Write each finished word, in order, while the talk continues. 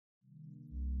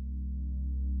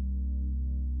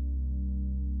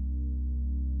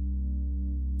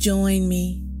Join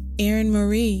me, Erin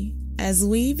Marie, as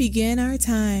we begin our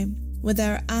time with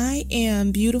our I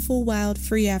Am Beautiful Wild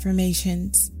Free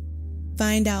affirmations.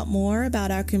 Find out more about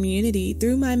our community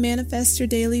through my Manifest Her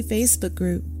Daily Facebook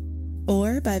group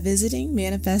or by visiting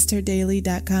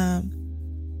manifestherdaily.com.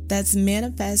 That's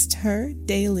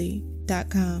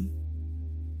manifestherdaily.com.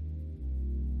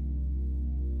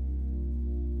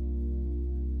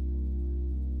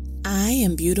 I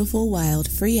am beautiful, wild,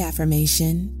 free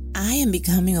affirmation. I am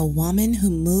becoming a woman who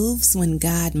moves when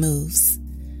God moves.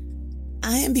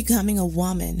 I am becoming a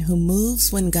woman who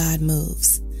moves when God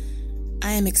moves.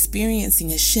 I am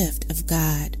experiencing a shift of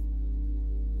God.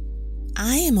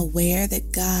 I am aware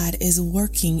that God is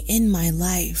working in my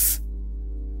life.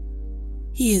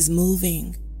 He is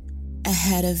moving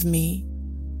ahead of me,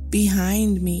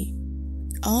 behind me,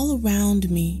 all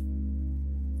around me.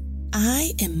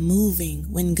 I am moving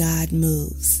when God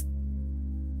moves.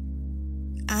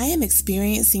 I am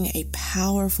experiencing a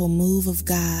powerful move of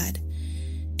God,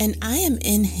 and I am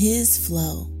in His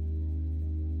flow.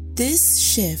 This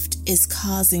shift is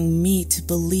causing me to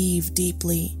believe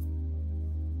deeply.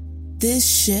 This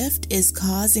shift is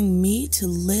causing me to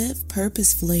live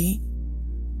purposefully.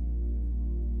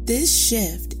 This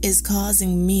shift is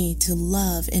causing me to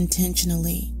love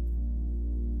intentionally.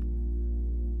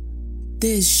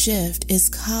 This shift is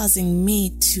causing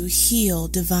me to heal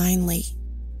divinely.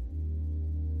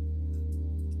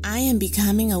 I am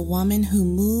becoming a woman who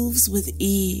moves with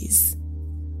ease.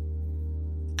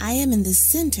 I am in the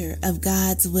center of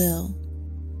God's will.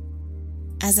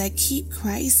 As I keep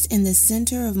Christ in the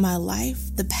center of my life,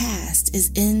 the past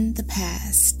is in the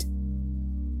past.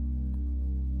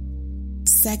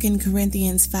 2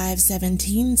 Corinthians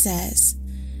 5:17 says,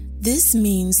 "This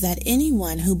means that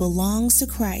anyone who belongs to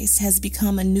Christ has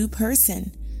become a new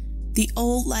person. The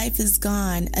old life is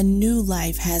gone, a new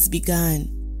life has begun."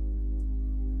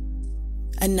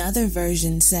 Another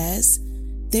version says,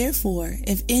 "Therefore,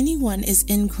 if anyone is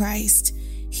in Christ,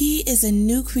 he is a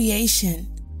new creation.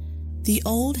 The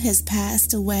old has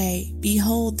passed away.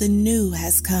 Behold, the new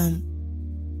has come."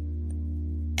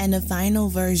 And a final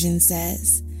version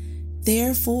says,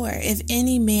 "Therefore, if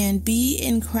any man be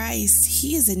in Christ,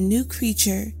 he is a new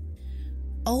creature.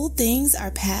 Old things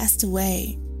are passed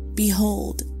away.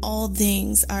 Behold, all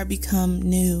things are become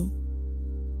new."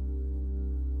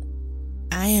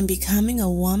 I am becoming a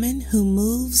woman who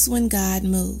moves when God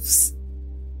moves.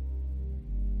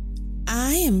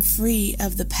 I am free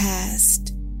of the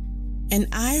past, and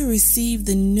I receive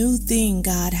the new thing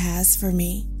God has for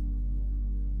me.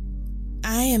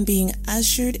 I am being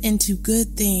ushered into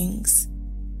good things,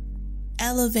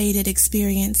 elevated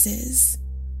experiences,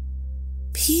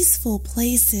 peaceful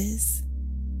places,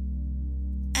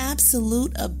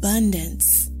 absolute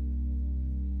abundance,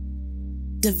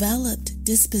 developed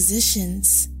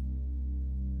dispositions,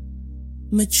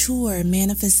 mature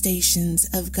manifestations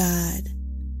of God.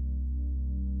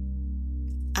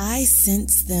 I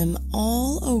sense them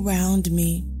all around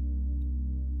me.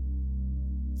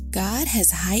 God has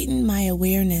heightened my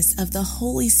awareness of the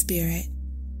Holy Spirit.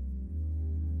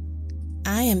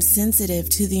 I am sensitive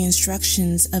to the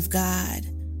instructions of God.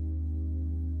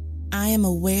 I am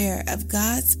aware of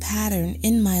God's pattern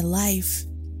in my life.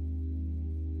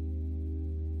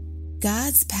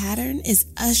 God's pattern is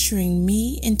ushering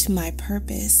me into my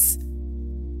purpose.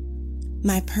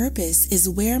 My purpose is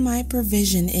where my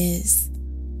provision is.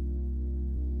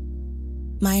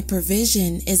 My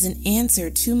provision is an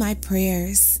answer to my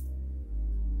prayers.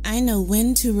 I know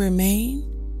when to remain.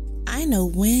 I know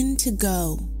when to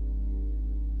go.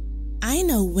 I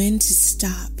know when to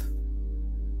stop.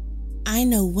 I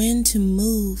know when to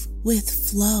move with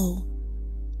flow.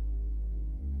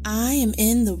 I am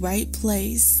in the right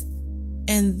place,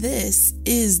 and this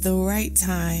is the right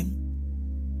time.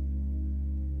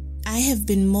 I have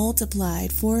been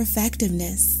multiplied for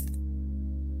effectiveness.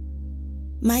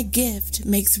 My gift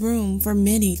makes room for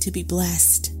many to be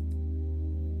blessed.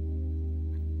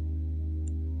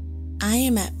 I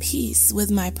am at peace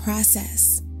with my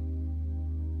process.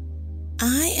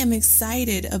 I am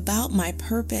excited about my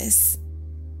purpose.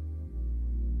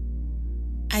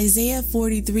 Isaiah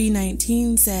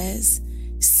 43:19 says,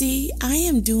 "See, I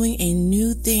am doing a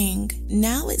new thing.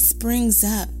 Now it springs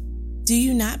up. Do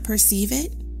you not perceive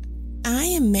it? I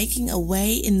am making a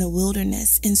way in the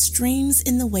wilderness and streams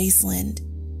in the wasteland."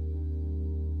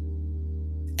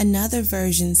 Another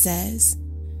version says,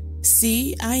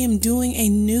 "See, I am doing a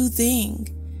new thing.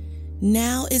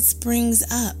 Now it springs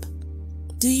up.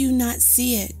 Do you not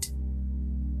see it?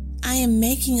 I am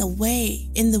making a way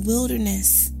in the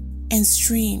wilderness and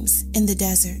streams in the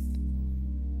desert."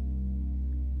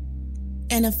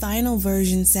 And a final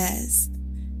version says,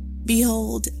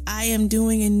 Behold, I am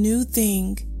doing a new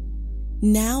thing.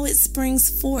 Now it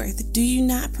springs forth. Do you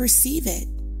not perceive it?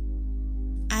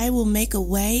 I will make a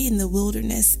way in the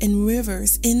wilderness and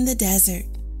rivers in the desert.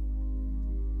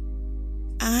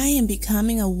 I am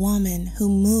becoming a woman who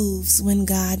moves when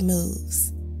God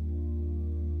moves.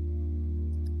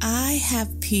 I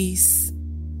have peace.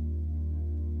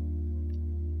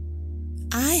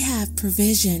 I have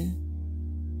provision.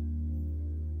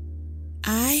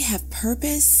 I have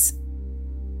purpose.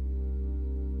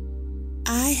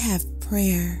 I have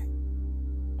prayer.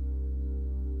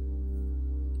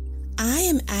 I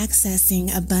am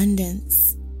accessing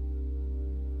abundance.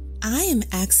 I am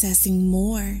accessing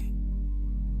more.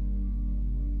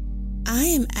 I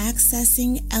am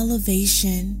accessing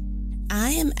elevation.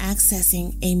 I am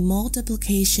accessing a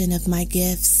multiplication of my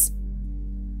gifts.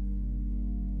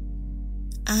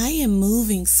 I am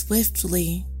moving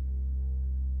swiftly.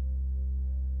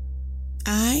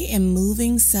 I am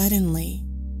moving suddenly.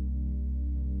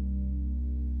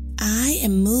 I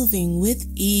am moving with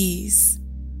ease.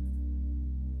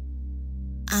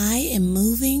 I am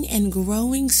moving and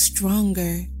growing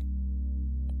stronger.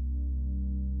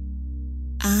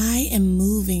 I am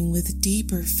moving with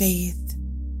deeper faith.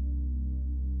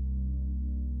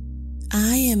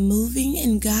 I am moving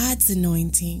in God's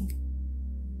anointing.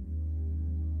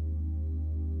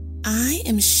 I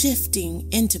am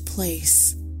shifting into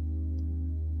place.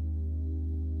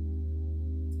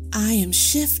 I am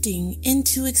shifting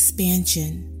into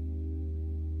expansion.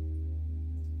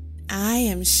 I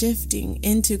am shifting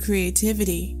into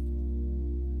creativity.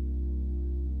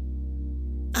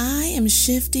 I am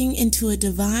shifting into a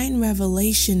divine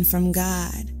revelation from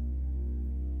God.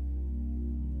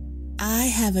 I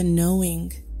have a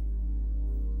knowing.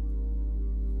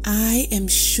 I am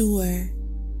sure.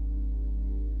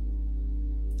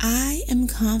 I am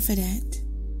confident.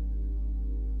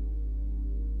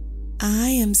 I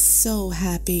am so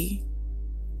happy.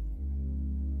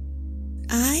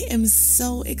 I am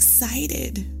so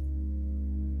excited.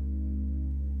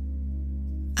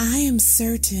 I am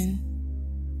certain.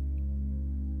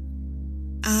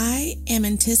 I am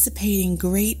anticipating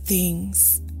great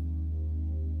things.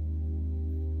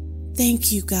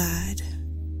 Thank you, God.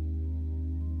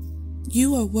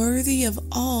 You are worthy of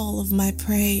all of my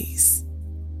praise.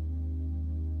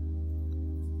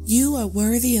 You are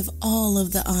worthy of all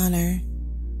of the honor.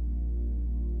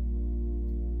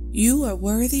 You are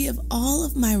worthy of all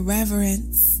of my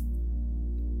reverence.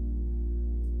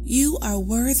 You are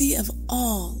worthy of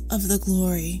all of the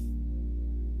glory.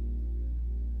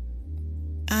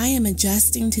 I am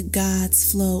adjusting to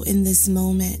God's flow in this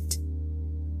moment.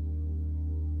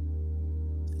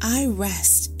 I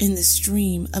rest in the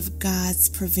stream of God's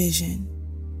provision.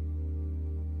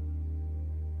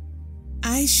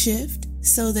 I shift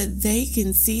so that they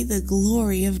can see the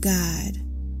glory of God.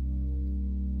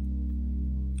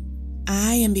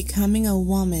 I am becoming a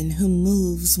woman who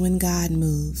moves when God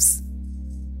moves.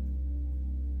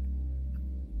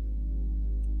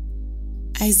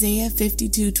 Isaiah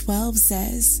 52:12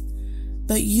 says,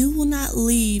 "But you will not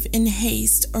leave in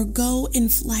haste or go in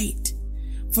flight,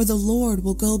 for the Lord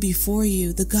will go before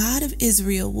you. The God of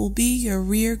Israel will be your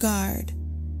rear guard."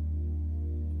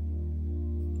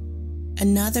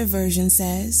 Another version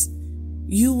says,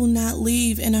 "You will not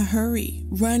leave in a hurry,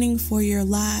 running for your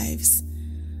lives,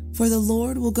 for the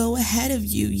Lord will go ahead of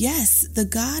you. Yes, the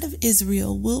God of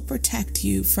Israel will protect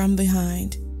you from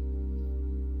behind."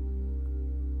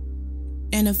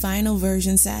 And a final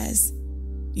version says,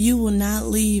 "You will not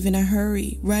leave in a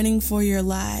hurry, running for your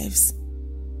lives,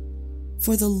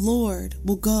 for the Lord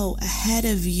will go ahead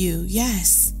of you.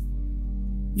 Yes,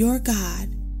 your God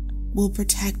will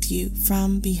protect you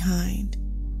from behind."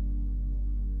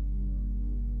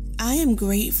 I am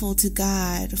grateful to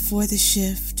God for the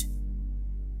shift.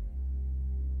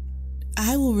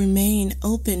 I will remain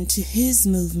open to His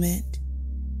movement.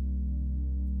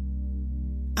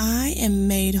 I am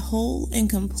made whole and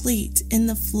complete in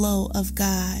the flow of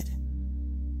God.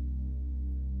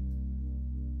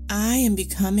 I am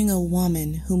becoming a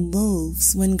woman who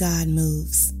moves when God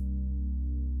moves.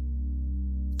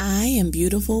 I am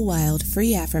beautiful, wild,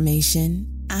 free affirmation.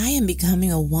 I am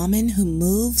becoming a woman who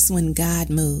moves when God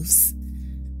moves.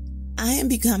 I am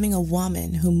becoming a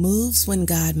woman who moves when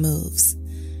God moves.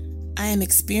 I am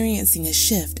experiencing a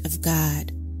shift of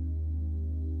God.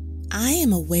 I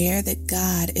am aware that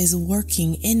God is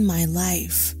working in my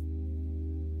life.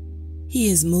 He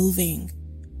is moving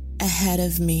ahead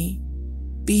of me,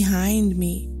 behind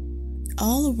me,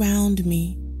 all around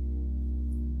me.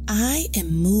 I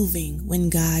am moving when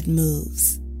God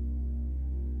moves.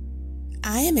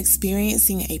 I am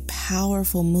experiencing a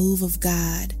powerful move of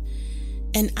God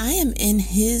and I am in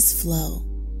His flow.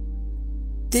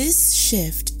 This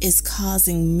shift is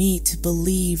causing me to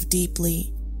believe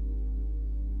deeply.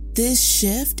 This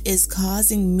shift is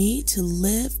causing me to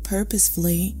live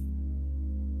purposefully.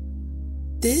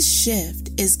 This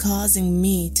shift is causing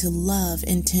me to love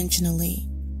intentionally.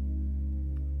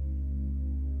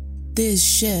 This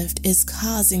shift is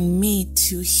causing me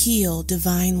to heal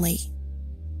divinely.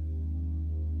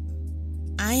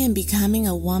 I am becoming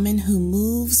a woman who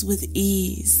moves with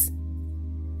ease.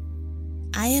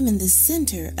 I am in the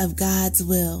center of God's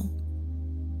will.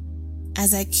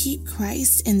 As I keep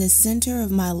Christ in the center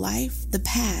of my life, the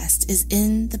past is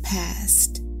in the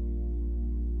past.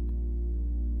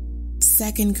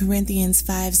 2 Corinthians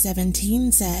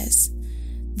 5:17 says,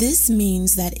 "This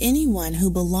means that anyone who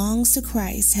belongs to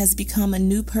Christ has become a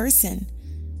new person.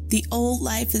 The old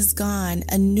life is gone,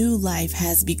 a new life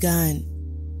has begun."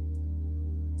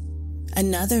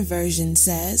 Another version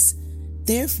says,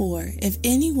 "Therefore, if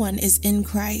anyone is in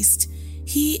Christ,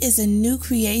 he is a new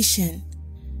creation.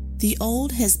 The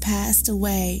old has passed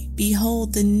away,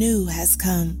 behold, the new has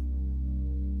come."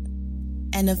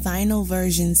 And a final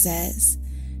version says,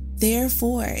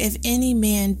 "Therefore, if any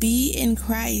man be in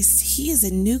Christ, he is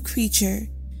a new creature.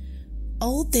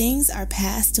 Old things are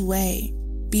passed away.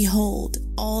 Behold,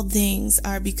 all things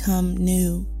are become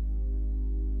new."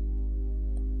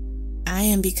 I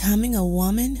am becoming a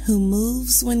woman who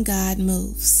moves when God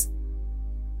moves.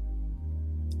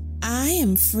 I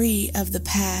am free of the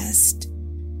past,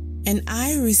 and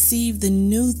I receive the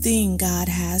new thing God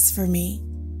has for me.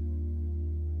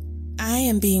 I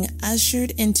am being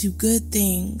ushered into good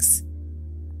things,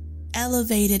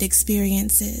 elevated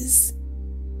experiences,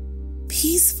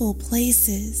 peaceful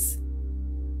places,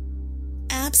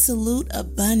 absolute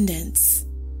abundance,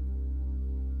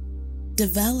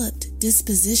 developed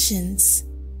dispositions,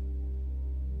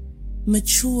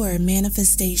 mature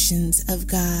manifestations of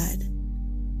God.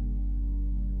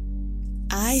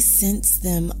 I sense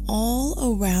them all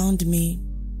around me.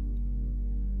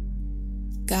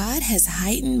 God has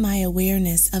heightened my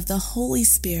awareness of the Holy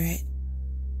Spirit.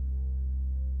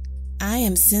 I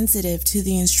am sensitive to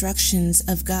the instructions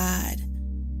of God.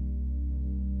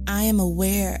 I am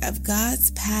aware of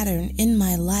God's pattern in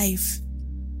my life.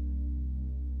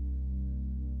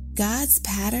 God's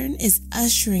pattern is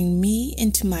ushering me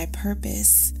into my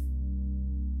purpose.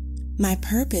 My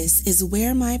purpose is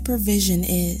where my provision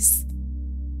is.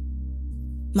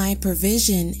 My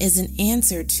provision is an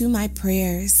answer to my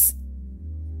prayers.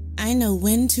 I know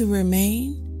when to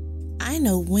remain. I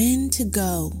know when to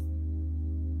go.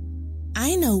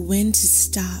 I know when to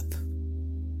stop.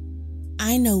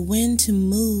 I know when to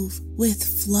move with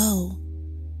flow.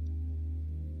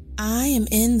 I am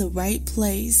in the right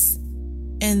place,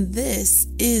 and this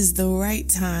is the right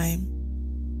time.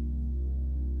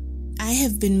 I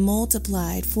have been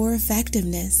multiplied for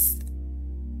effectiveness.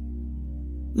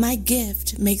 My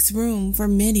gift makes room for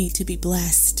many to be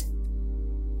blessed.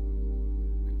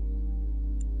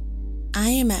 I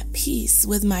am at peace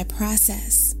with my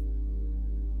process.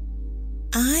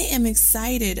 I am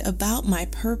excited about my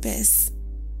purpose.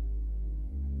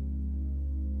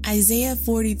 Isaiah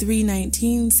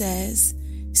 43:19 says,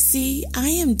 "See, I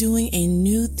am doing a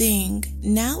new thing.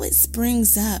 Now it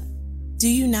springs up. Do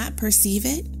you not perceive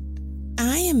it?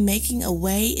 I am making a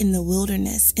way in the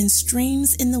wilderness and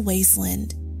streams in the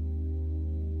wasteland."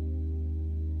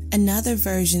 Another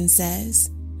version says,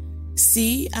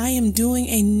 "See, I am doing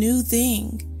a new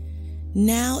thing.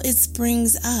 Now it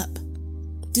springs up.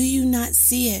 Do you not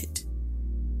see it?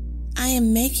 I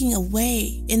am making a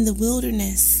way in the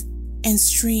wilderness and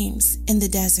streams in the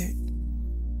desert."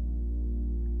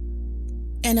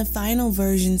 And a final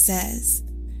version says,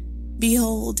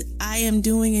 "Behold, I am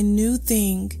doing a new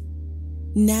thing.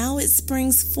 Now it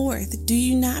springs forth. Do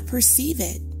you not perceive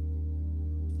it?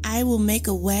 I will make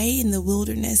a way in the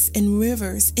wilderness and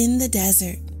rivers in the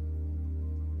desert."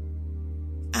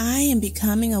 I am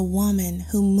becoming a woman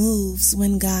who moves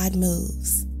when God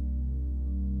moves.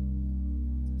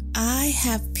 I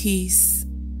have peace.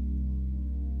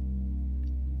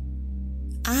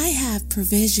 I have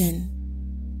provision.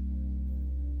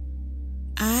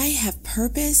 I have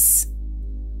purpose.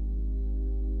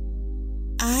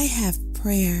 I have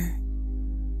prayer.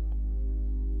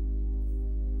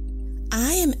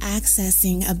 I am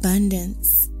accessing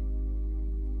abundance.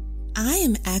 I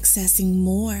am accessing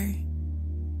more.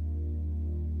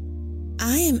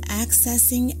 I am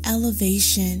accessing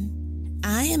elevation.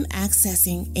 I am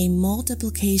accessing a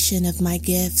multiplication of my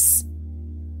gifts.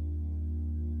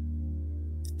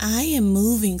 I am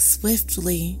moving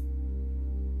swiftly.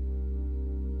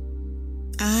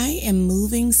 I am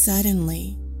moving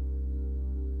suddenly.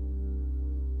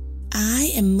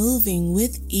 I am moving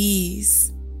with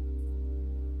ease.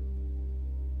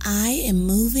 I am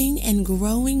moving and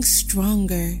growing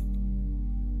stronger.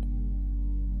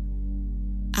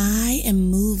 I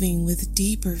am moving with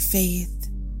deeper faith.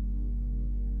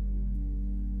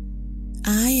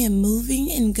 I am moving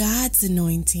in God's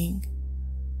anointing.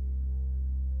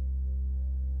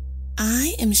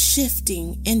 I am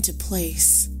shifting into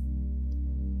place.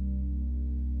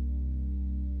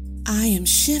 I am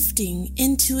shifting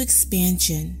into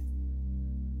expansion.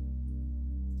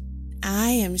 I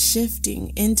am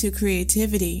shifting into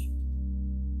creativity.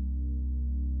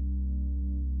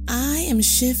 I am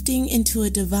shifting into a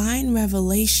divine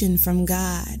revelation from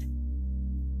God.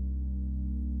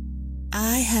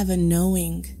 I have a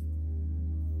knowing.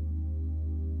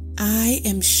 I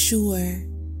am sure.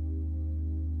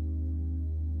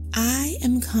 I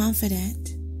am confident.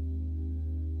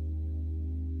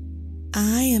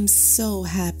 I am so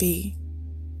happy.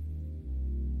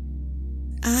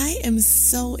 I am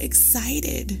so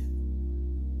excited.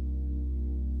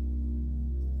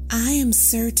 I am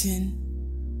certain.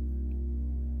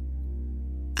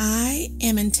 I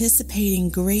am anticipating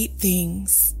great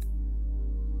things.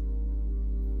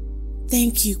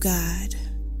 Thank you, God.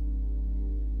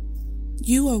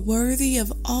 You are worthy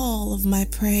of all of my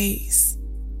praise.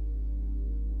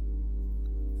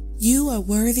 You are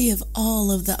worthy of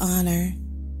all of the honor.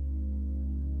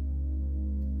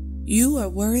 You are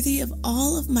worthy of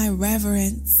all of my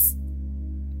reverence.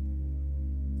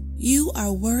 You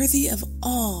are worthy of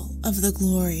all of the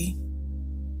glory.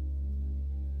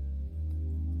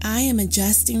 I am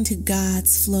adjusting to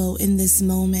God's flow in this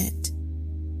moment.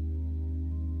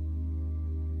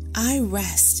 I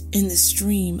rest in the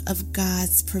stream of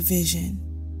God's provision.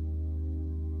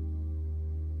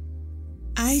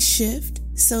 I shift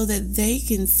so that they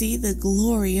can see the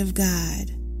glory of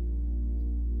God.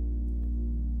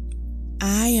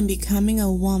 I am becoming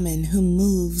a woman who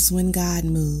moves when God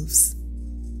moves.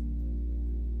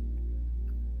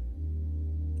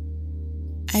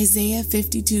 Isaiah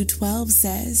 52:12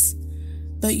 says,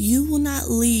 "But you will not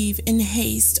leave in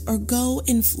haste or go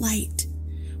in flight,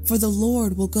 for the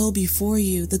Lord will go before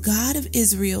you. The God of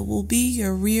Israel will be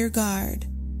your rear guard."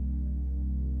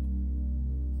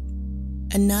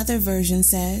 Another version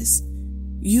says,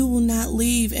 "You will not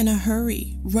leave in a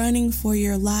hurry, running for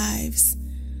your lives,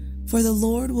 for the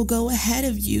Lord will go ahead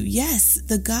of you. Yes,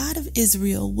 the God of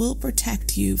Israel will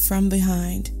protect you from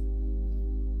behind."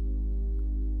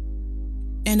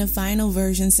 And a final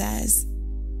version says,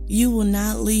 "You will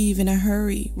not leave in a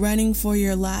hurry, running for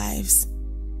your lives,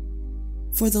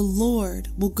 for the Lord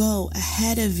will go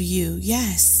ahead of you.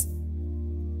 Yes,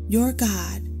 your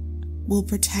God will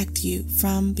protect you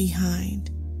from behind."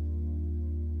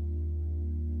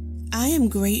 I am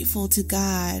grateful to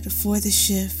God for the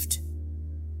shift.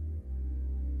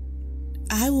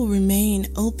 I will remain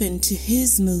open to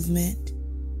His movement.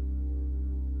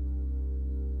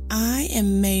 I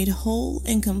am made whole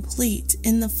and complete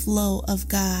in the flow of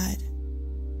God.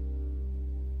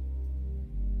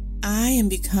 I am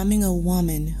becoming a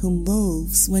woman who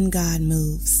moves when God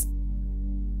moves.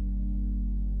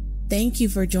 Thank you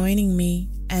for joining me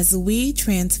as we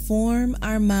transform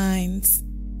our minds.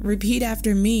 Repeat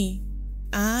after me.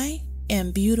 I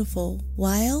am beautiful,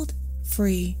 wild,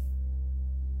 free.